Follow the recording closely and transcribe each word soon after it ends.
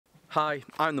Hi,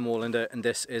 I'm the Moorlander and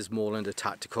this is Moorlander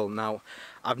Tactical. Now,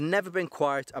 I've never been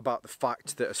quiet about the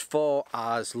fact that as far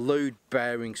as load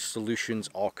bearing solutions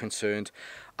are concerned,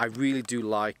 I really do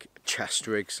like chest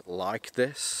rigs like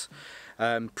this.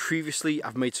 Previously,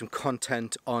 I've made some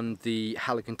content on the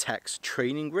Helikon Tex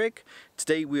training rig.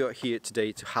 Today we are here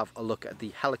to have a look at the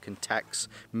Helikon Tex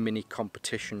mini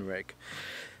competition rig.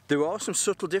 There are some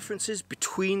subtle differences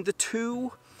between the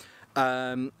two.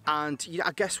 And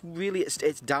I guess really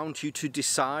it's down to you to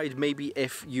decide. Maybe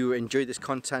if you enjoy this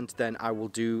content, then I will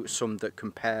do some that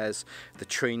compares the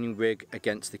training rig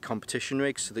against the competition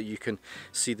rig so that you can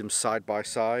see them side by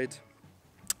side.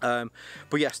 But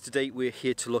yes, today we're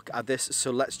here to look at this,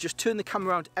 so let's just turn the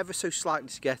camera around ever so slightly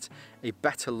to get a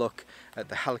better look at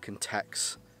the Helikon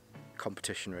Tex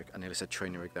competition rig. I nearly said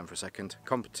training rig then for a second.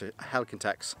 Helikon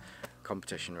Tex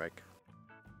competition rig.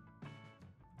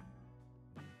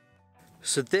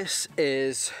 So this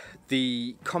is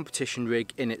the competition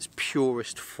rig in its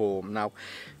purest form. Now,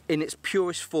 in its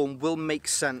purest form will make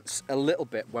sense a little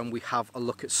bit when we have a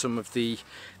look at some of the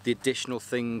additional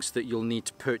things that you'll need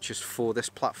to purchase for this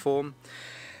platform.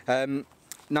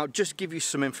 Now, just to give you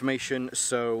some information,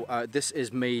 so this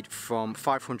is made from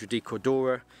 500D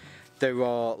Cordura. There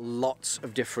are lots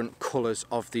of different colours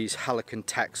of these. Helikon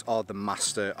Tex are the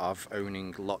master of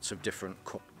owning lots of different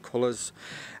colours.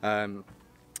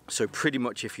 So pretty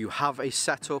much if you have a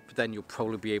setup, then you'll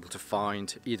probably be able to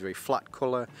find either a flat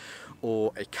colour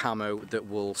or a camo that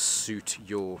will suit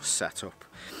your setup.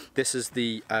 This is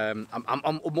the,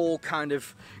 I'm all kind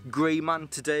of grey man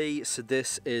today, so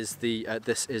this is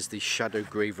the shadow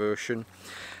grey version.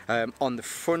 On the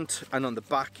front and on the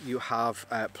back you have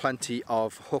plenty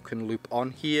of hook and loop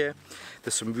on here.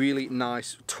 There's some really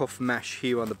nice tough mesh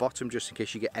here on the bottom just in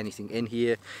case you get anything in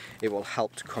here. It will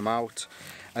help to come out.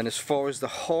 And as far as the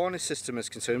harness system is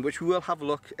concerned, which we will have a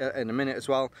look at in a minute as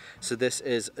well, so this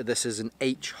is an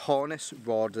H harness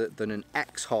rather than an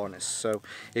X harness. So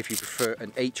if you prefer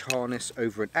an H harness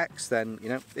over an X, then you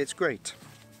know it's great.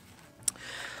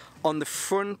 On the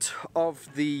front of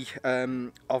the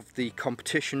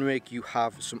competition rig, you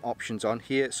have some options on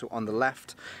here. So on the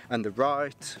left and the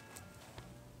right,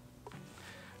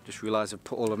 just realised I've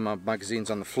put all of my magazines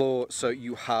on the floor. So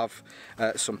you have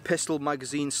some pistol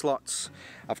magazine slots.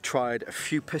 I've tried a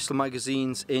few pistol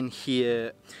magazines in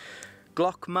here.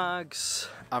 Glock mags.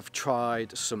 I've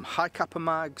tried some high capper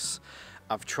mags.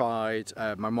 I've tried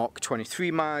my Mark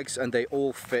 23 mags, and they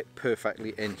all fit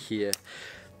perfectly in here.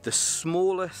 The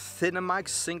smaller, thinner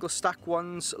mags, single stack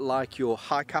ones, like your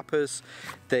high cappers,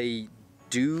 they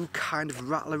do kind of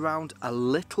rattle around a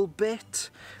little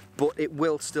bit, but it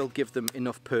will still give them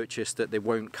enough purchase that they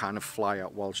won't kind of fly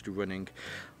out whilst you're running.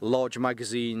 Larger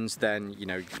magazines, then, you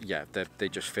know, yeah, they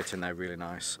just fit in there really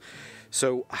nice.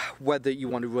 So whether you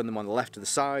want to run them on the left or the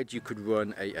side, you could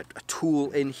run a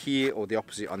tool in here, or the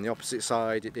opposite on the opposite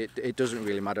side. It doesn't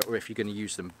really matter. Or if you're going to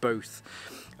use them both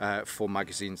for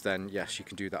magazines, then yes, you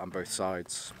can do that on both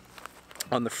sides.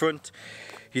 On the front,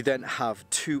 you then have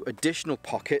two additional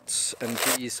pockets, and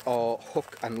these are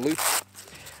hook and loop.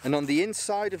 And on the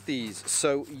inside of these,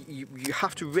 so you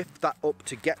have to rip that up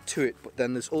to get to it, but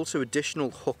then there's also additional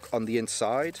hook on the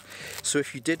inside. So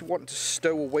if you did want to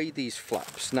stow away these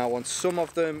flaps, now on some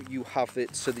of them you have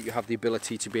it so that you have the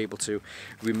ability to be able to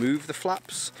remove the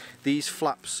flaps. These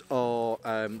flaps are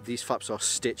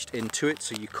stitched into it,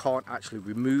 so you can't actually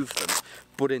remove them.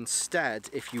 But instead,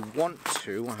 if you want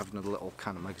to, I have another little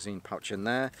kind of magazine pouch in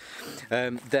there,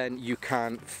 then you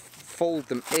can fold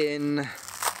them in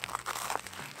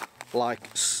like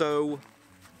so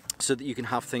that you can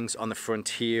have things on the front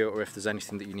here, or if there's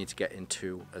anything that you need to get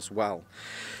into as well.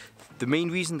 The main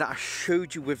reason that I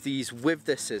showed you with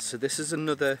this is, so this is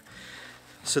another,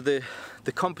 so the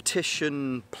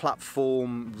competition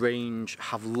platform range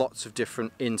have lots of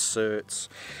different inserts.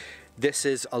 This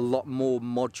is a lot more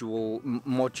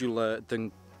modular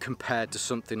than compared to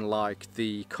something like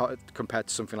the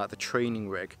training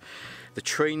rig. The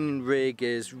training rig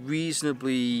is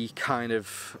reasonably kind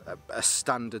of a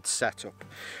standard setup,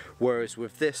 whereas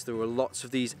with this there are lots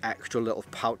of these extra little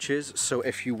pouches. So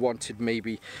if you wanted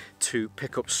maybe to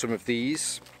pick up some of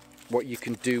these, what you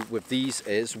can do with these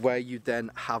is, where you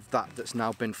then have that's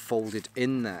now been folded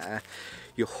in there,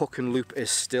 your hook and loop is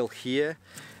still here.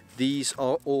 These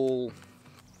are all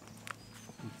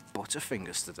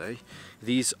butterfingers today.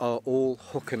 These are all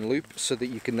hook and loop, so that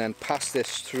you can then pass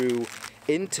this through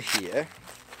into here,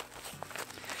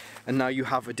 and now you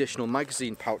have additional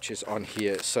magazine pouches on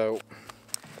here. So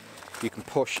you can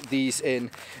push these in,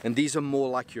 and these are more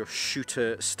like your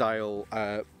shooter style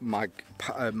mag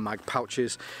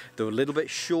pouches. They're a little bit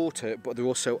shorter, but they're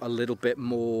also a little bit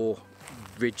more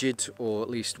rigid, or at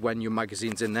least when your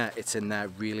magazine's in there, it's in there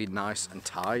really nice and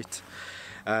tight.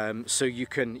 So you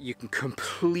can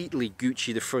completely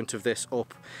Gucci the front of this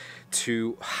up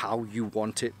to how you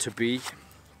want it to be.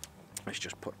 Let's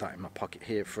just put that in my pocket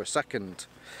here for a second.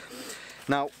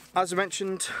 Now, as I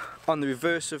mentioned, on the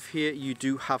reverse of here you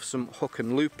do have some hook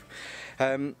and loop.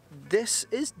 This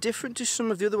is different to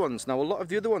some of the other ones. Now, a lot of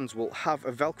the other ones will have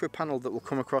a Velcro panel that will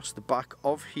come across the back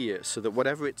of here so that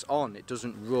whatever it's on, it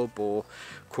doesn't rub or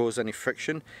cause any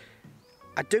friction.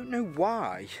 I don't know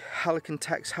why Helikon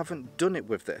Tex haven't done it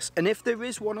with this, and if there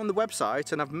is one on the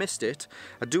website and I've missed it,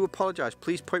 I do apologise.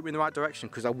 Please point me in the right direction,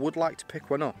 because I would like to pick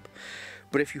one up.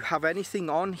 But if you have anything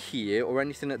on here or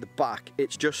anything at the back,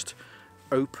 it's just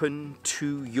open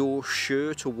to your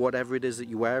shirt or whatever it is that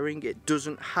you're wearing. It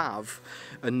doesn't have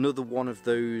another one of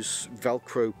those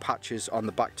Velcro patches on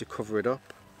the back to cover it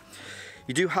up.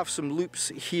 You do have some loops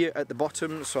here at the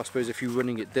bottom, so I suppose if you're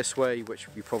running it this way, which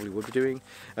you probably would be doing,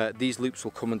 these loops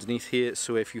will come underneath here.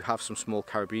 So if you have some small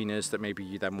carabiners that maybe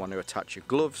you then want to attach your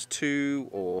gloves to,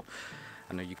 or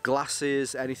I know your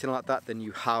glasses, anything like that, then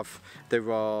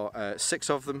there are 6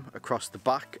 of them across the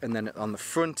back, and then on the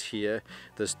front here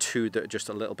there's 2 that are just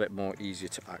a little bit more easier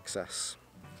to access.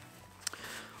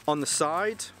 On the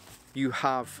side you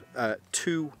have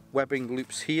 2 webbing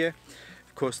loops here.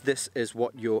 Of course, this is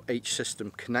what your H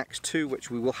system connects to, which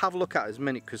we will have a look at in a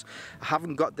minute, because I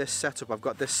haven't got this set up. I've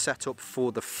got this set up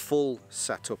for the full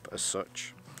setup as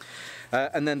such.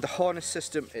 And then the harness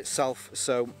system itself.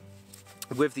 So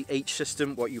with the H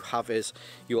system, what you have is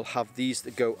you'll have these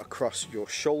that go across your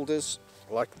shoulders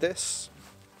like this.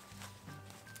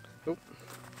 Oh.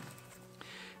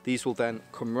 These will then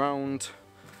come round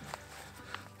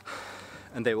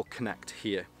and they will connect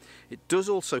here. It does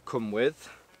also come with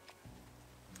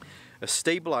a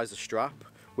stabilizer strap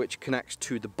which connects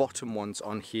to the bottom ones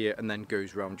on here and then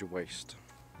goes round your waist.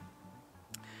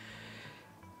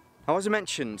 Now, as I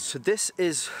mentioned, so this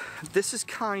is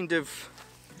kind of,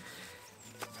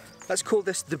 let's call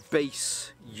this the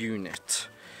base unit,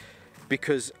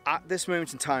 because at this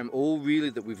moment in time all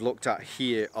really that we've looked at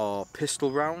here are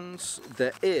pistol rounds.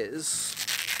 There is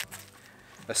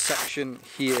a section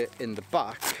here in the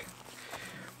back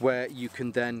where you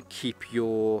can then keep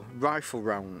your rifle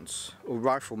rounds or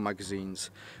rifle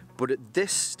magazines, but at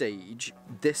this stage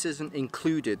this isn't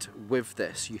included with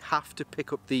this. You have to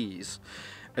pick up these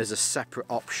as a separate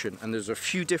option, and there's a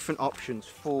few different options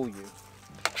for you.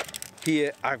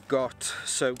 Here I've got,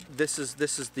 so this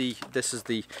is the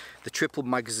triple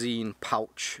magazine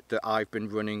pouch that I've been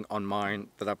running on mine,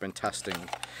 that I've been testing.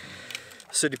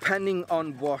 So depending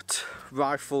on what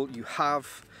rifle you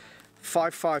have,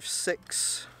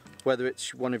 5.56, whether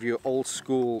it's one of your old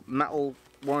school metal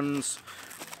ones,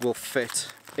 will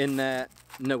fit in there,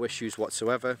 no issues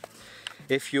whatsoever.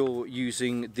 If you're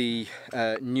using the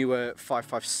newer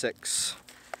 5.56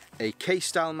 AK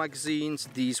style magazines,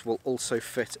 these will also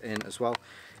fit in as well.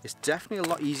 It's definitely a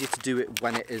lot easier to do it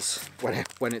when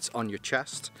it's on your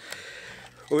chest.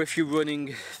 Or if you're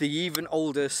running the even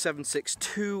older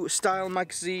 7.62 style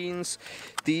magazines,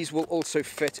 these will also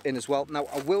fit in as well. Now,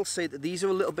 I will say that these are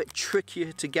a little bit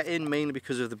trickier to get in, mainly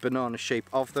because of the banana shape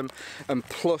of them, and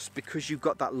plus because you've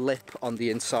got that lip on the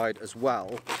inside as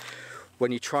well.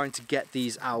 When you're trying to get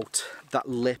these out, that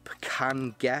lip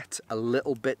can get a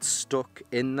little bit stuck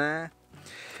in there.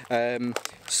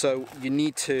 So you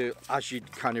need to, as you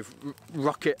kind of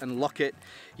rock it and lock it,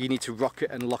 you need to rock it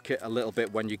and lock it a little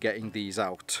bit when you're getting these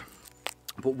out.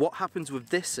 But what happens with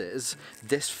this is,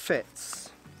 this fits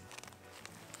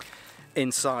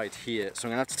inside here. So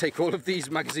I'm gonna have to take all of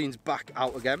these magazines back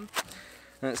out again.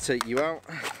 Let's take you out.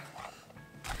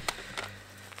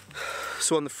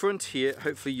 So on the front here,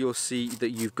 hopefully you'll see that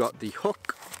you've got the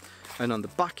hook, and on the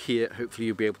back here, hopefully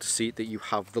you'll be able to see that you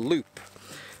have the loop.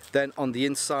 Then on the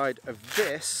inside of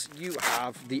this, you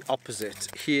have the opposite.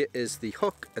 Here is the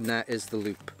hook and there is the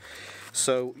loop.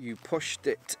 So you pushed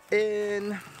it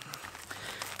in.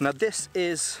 Now this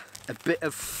is a bit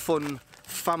of fun,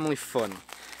 family fun.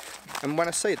 And when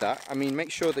I say that, I mean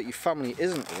make sure that your family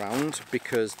isn't around,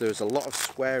 because there's a lot of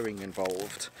swearing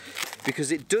involved.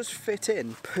 Because it does fit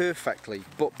in perfectly,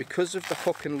 but because of the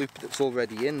hook and loop that's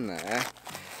already in there,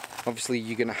 obviously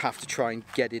you're going to have to try and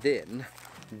get it in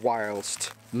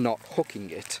whilst not hooking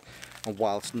it and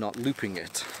whilst not looping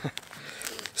it.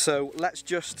 So let's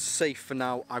just say for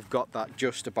now I've got that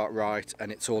just about right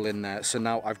and it's all in there. So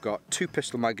now I've got 2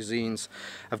 pistol magazines,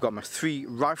 I've got my 3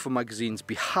 rifle magazines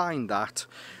behind that,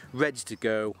 ready to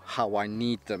go how I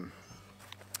need them.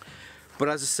 But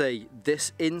as I say,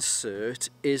 this insert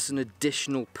is an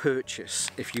additional purchase.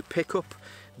 If you pick up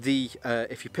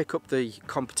if you pick up the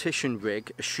competition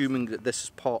rig, assuming that this is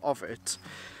part of it,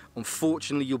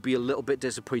 unfortunately you'll be a little bit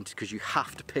disappointed because you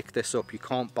have to pick this up. You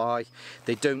can't buy,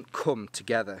 they don't come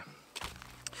together.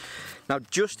 Now,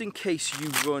 just in case you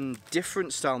run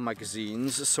different style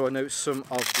magazines, so I know some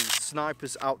of the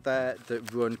snipers out there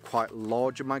that run quite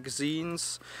larger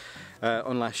magazines,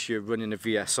 unless you're running a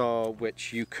VSR,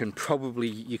 which you can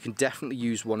definitely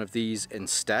use one of these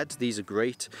instead. These are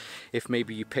great. If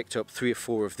maybe you picked up 3 or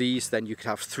 4 of these, then you could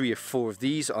have 3 or 4 of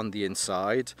these on the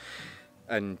inside,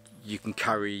 and you can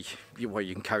carry 6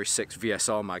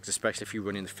 VSR mags, especially if you're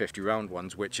running the 50 round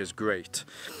ones, which is great.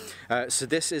 So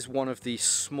this is one of the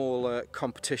smaller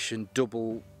competition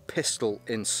double pistol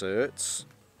inserts.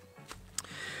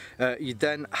 You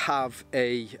then have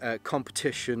a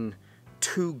competition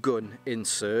 2-gun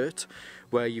insert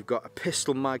where you've got a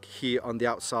pistol mag here on the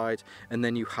outside, and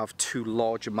then you have 2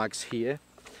 larger mags here.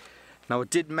 Now, I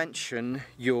did mention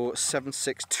your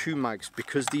 7.62 mags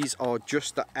because these are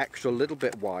just that extra little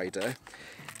bit wider.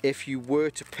 If you were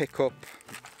to pick up,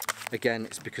 again,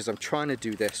 it's because I'm trying to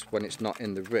do this when it's not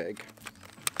in the rig,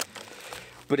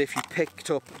 but if you picked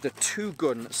up the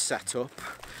 2-gun setup,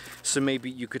 so maybe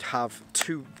you could have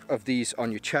 2 of these on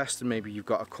your chest and maybe you've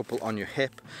got a couple on your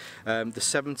hip. The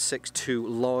 7.62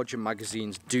 larger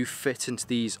magazines do fit into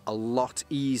these a lot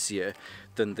easier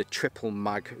than the triple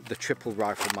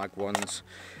rifle mag ones,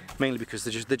 mainly because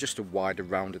they're just a wider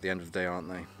round at the end of the day, aren't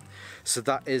they? So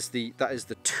that is the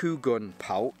 2-gun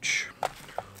pouch.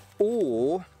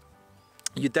 Or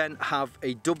you then have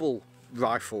a double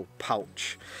rifle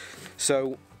pouch.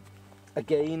 So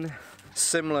again,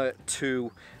 similar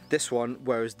to this one,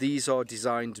 whereas these are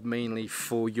designed mainly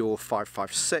for your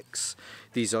 5.56,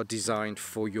 these are designed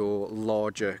for your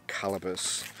larger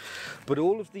calibers. But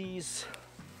all of these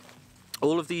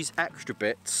extra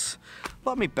bits, a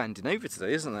lot of me bending over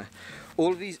today, isn't there?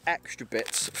 All of these extra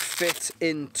bits fit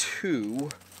into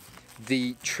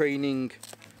the training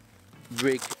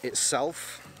rig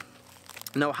itself.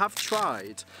 Now, I have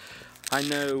tried, I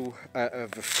know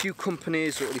of a few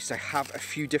companies, or at least I have a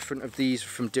few different of these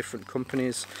from different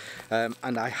companies,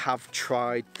 and I have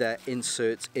tried their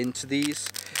inserts into these.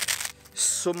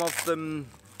 Some of them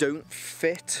don't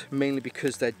fit, mainly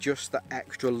because they're just that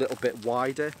extra little bit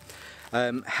wider.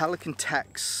 Helikon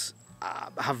Tex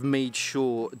have made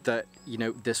sure that, you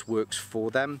know, this works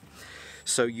for them.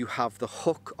 So you have the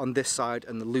hook on this side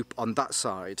and the loop on that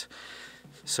side.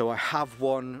 So I have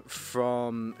one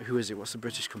from, who is it, what's the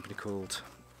British company called?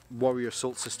 Warrior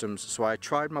Assault Systems. So I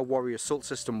tried my Warrior Assault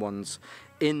System ones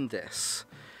in this.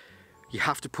 You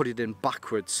have to put it in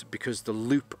backwards because the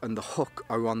loop and the hook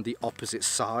are on the opposite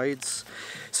sides.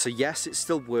 So yes, it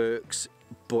still works,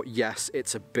 but yes,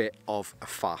 it's a bit of a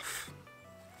faff.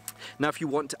 Now, if you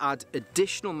want to add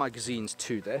additional magazines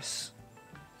to this,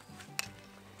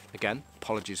 again,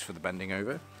 apologies for the bending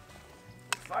over.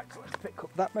 Right, so let's pick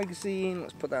up that magazine,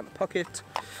 let's put that in the pocket.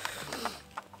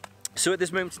 So at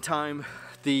this moment in time,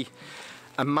 the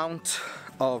amount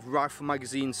of rifle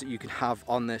magazines that you can have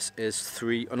on this is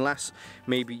 3, unless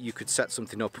maybe you could set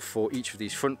something up for each of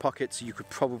these front pockets. You could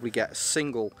probably get a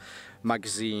single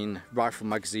magazine, rifle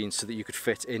magazine, so that you could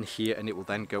fit in here and it will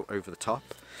then go over the top.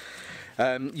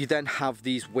 You then have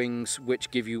these wings which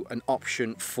give you an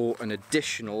option for an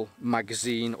additional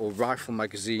magazine or rifle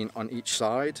magazine on each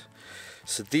side.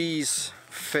 So these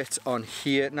fit on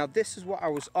here. Now this is what I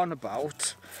was on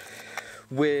about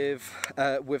with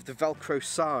the Velcro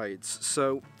sides.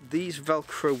 So these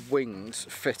Velcro wings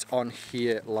fit on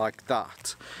here like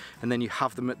that, and then you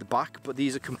have them at the back, but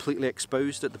these are completely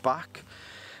exposed at the back.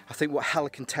 I think what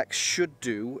Helikon Tex should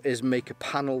do is make a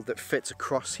panel that fits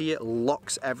across here,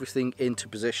 locks everything into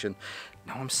position.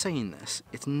 Now I'm saying this,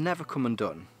 it's never come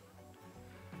undone,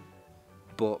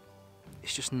 but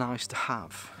it's just nice to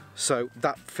have. So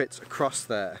that fits across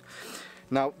there.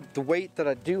 Now the way that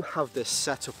I do have this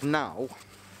set up now,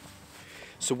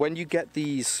 so when you get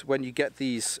these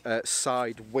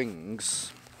side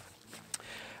wings,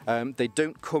 they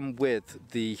don't come with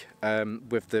the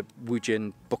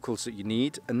Woojin buckles that you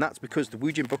need, and that's because the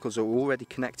Woojin buckles are already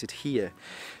connected here.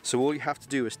 So all you have to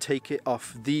do is take it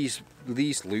off these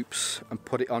loops and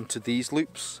put it onto these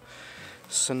loops.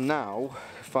 So now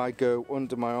if I go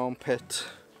under my armpit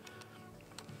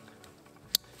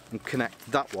and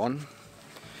connect that one,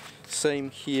 same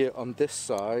here on this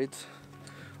side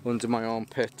under my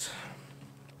armpit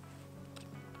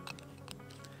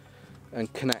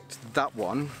and connect that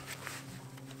one.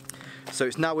 So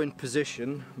it's now in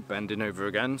position, bending over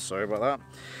again, sorry about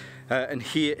that. And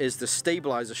here is the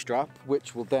stabilizer strap,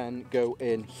 which will then go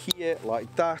in here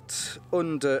like that,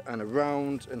 under and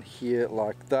around, and here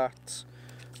like that.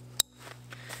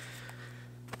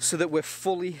 so that we're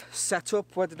fully set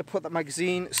up. Where did I put that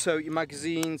magazine? So your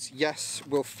magazines, yes,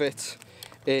 will fit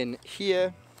in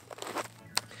here.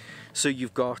 So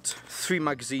you've got 3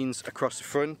 magazines across the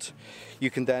front. You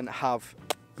can then have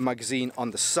a magazine on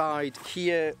the side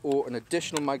here, or an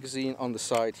additional magazine on the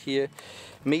side here.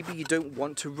 Maybe you don't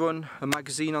want to run a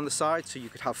magazine on the side, so you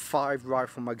could have 5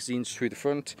 rifle magazines through the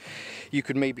front. You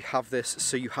could maybe have this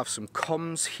so you have some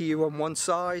comms here on one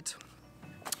side,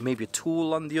 maybe a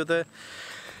tool on the other.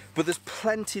 But there's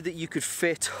plenty that you could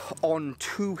fit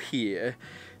onto here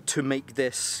to make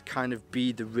this kind of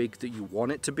be the rig that you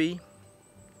want it to be.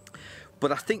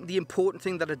 But I think the important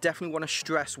thing that I definitely want to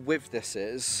stress with this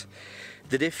is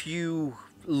that if you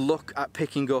look at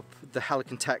picking up the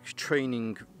Helikon Tex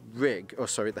training rig, or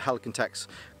sorry, the Helikon Tex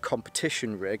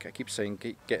competition rig, I keep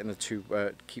saying getting the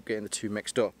two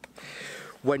mixed up.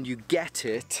 When you get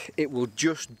it, it will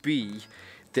just be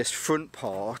this front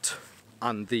part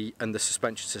and the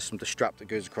suspension system, the strap that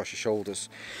goes across your shoulders.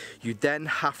 You then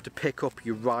have to pick up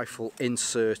your rifle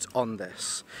insert on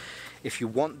this. If you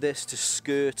want this to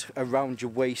skirt around your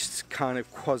waist, kind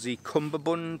of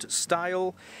quasi-cummerbund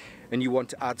style, and you want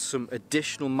to add some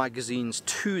additional magazines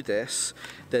to this,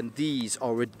 then these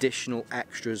are additional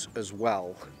extras as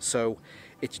well. So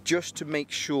it's just to make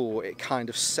sure it kind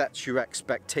of sets your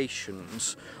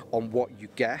expectations on what you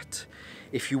get.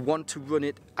 If you want to run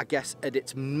it, I guess, at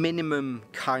its minimum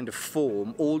kind of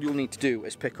form, all you'll need to do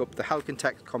is pick up the Helikon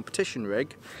Tex competition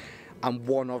rig and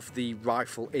one of the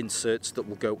rifle inserts that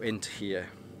will go into here.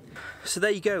 So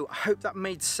there you go. I hope that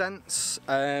made sense.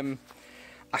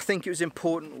 I think it was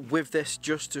important with this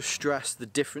just to stress the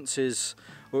differences,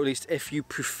 or at least if you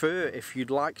prefer, if you'd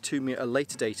like to me at a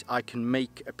later date, I can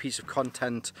make a piece of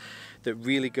content that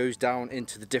really goes down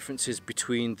into the differences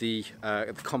between the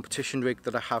competition rig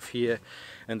that I have here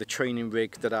and the training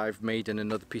rig that I've made in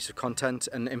another piece of content.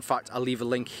 And in fact, I'll leave a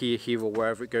link here or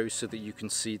wherever it goes so that you can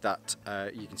see that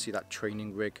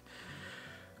training rig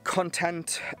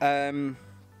content.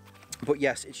 But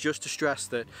yes, it's just to stress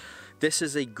that this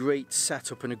is a great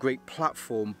setup and a great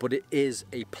platform, but it is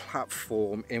a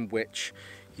platform in which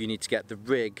you need to get the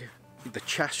rig, the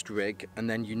chest rig, and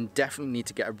then you definitely need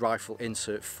to get a rifle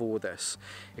insert for this.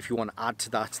 If you want to add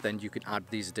to that, then you can add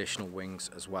these additional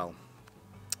wings as well.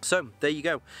 So there you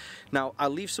go. Now I'll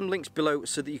leave some links below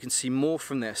so that you can see more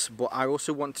from this, but I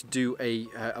also want to do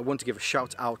I want to give a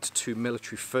shout out to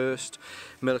Military First.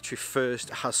 Military First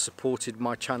has supported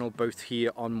my channel both here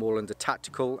on Moorlander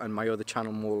Tactical and my other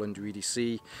channel Moorlander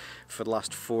EDC for the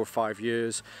last 4 or 5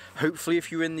 years. Hopefully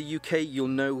if you're in the UK you'll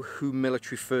know who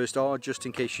Military First are, just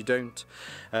in case you don't.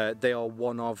 They are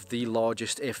one of the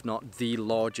largest, if not the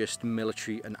largest,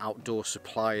 military and outdoor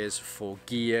suppliers for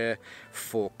gear,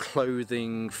 for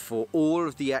clothing, for all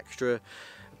of the extra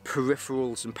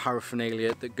peripherals and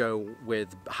paraphernalia that go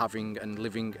with having and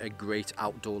living a great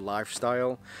outdoor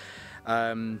lifestyle.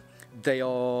 They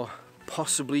are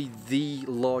possibly the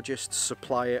largest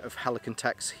supplier of Helikon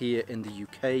Tex here in the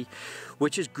UK,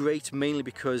 which is great mainly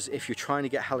because if you're trying to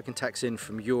get Helikon Tex in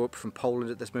from Europe, from Poland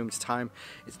at this moment in time,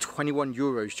 it's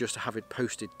 €21 just to have it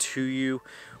posted to you,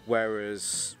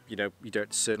 whereas you know, you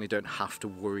certainly don't have to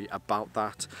worry about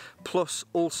that. Plus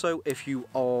also, if you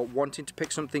are wanting to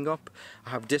pick something up,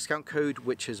 I have a discount code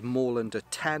which is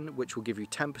Moorlander10, which will give you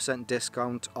 10%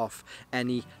 discount off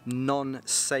any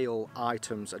non-sale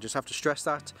items. I just have to stress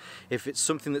that if it's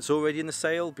something that's already in the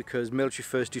sale, because Military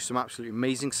First do some absolutely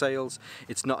amazing sales,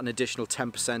 it's not an additional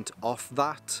 10% off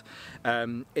that.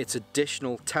 It's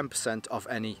additional 10% off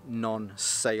any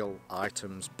non-sale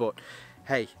items. But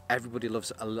hey, everybody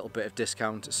loves a little bit of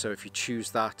discount, so if you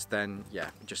choose that, then yeah,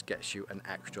 it just gets you an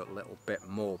extra little bit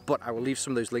more. But I will leave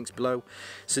some of those links below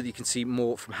so that you can see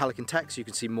more from Helikon Tex, you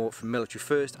can see more from Military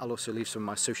First. I'll also leave some of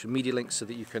my social media links so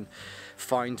that you can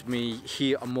find me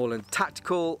here on Moorlander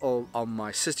Tactical or on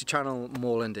my sister channel,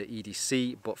 Moorlander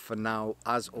EDC. But for now,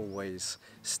 as always,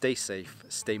 stay safe,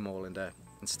 stay Moorlander,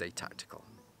 and stay tactical.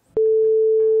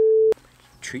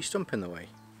 Tree stump in the way.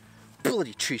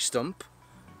 Bloody tree stump.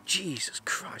 Jesus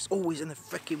Christ, always in the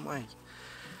freaking way.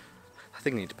 I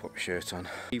think I need to put my shirt on.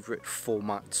 Favourite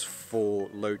formats for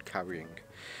load carrying.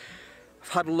 I've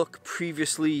had a look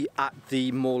previously at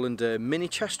the Moorlander mini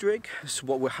chest rig, so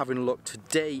what we're having a look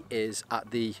today is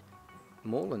at the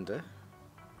Moorlander.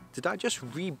 Did I just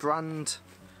rebrand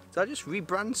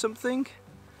something?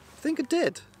 I think I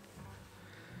did.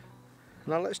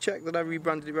 Now let's check that I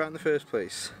rebranded it right in the first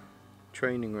place.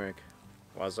 Training rig.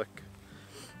 Wazak.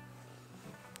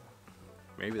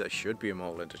 Maybe that should be a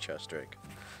Moorlander chest rig.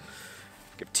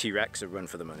 Give T-Rex a run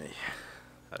for the money.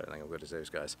 I don't think I'm good as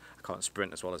those guys. I can't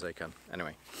sprint as well as they can.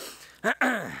 Anyway.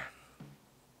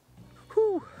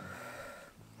 Whew.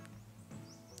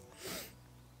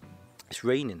 It's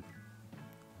raining.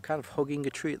 I'm kind of hugging a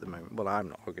tree at the moment. Well, I'm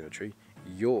not hugging a tree.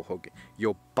 You're hugging.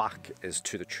 Your back is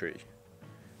to the tree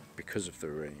because of the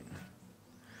rain.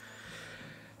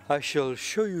 I shall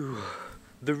show you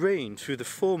the rain through the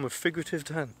form of figurative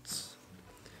dance.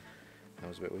 That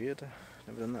was a bit weird.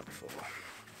 Never done that before.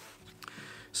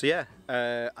 So yeah,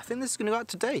 I think this is going to go out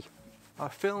today. I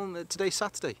filmed today's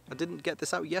Saturday. I didn't get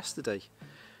this out yesterday.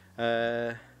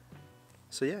 So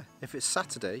yeah, if it's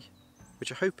Saturday,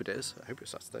 which I hope it is. I hope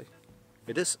it's Saturday.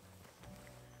 It is.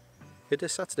 It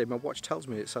is Saturday. My watch tells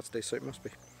me it's Saturday, so it must be.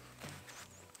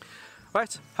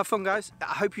 Right, have fun guys.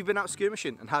 I hope you've been out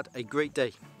skirmishing and had a great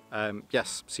day.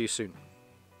 Yes, see you soon.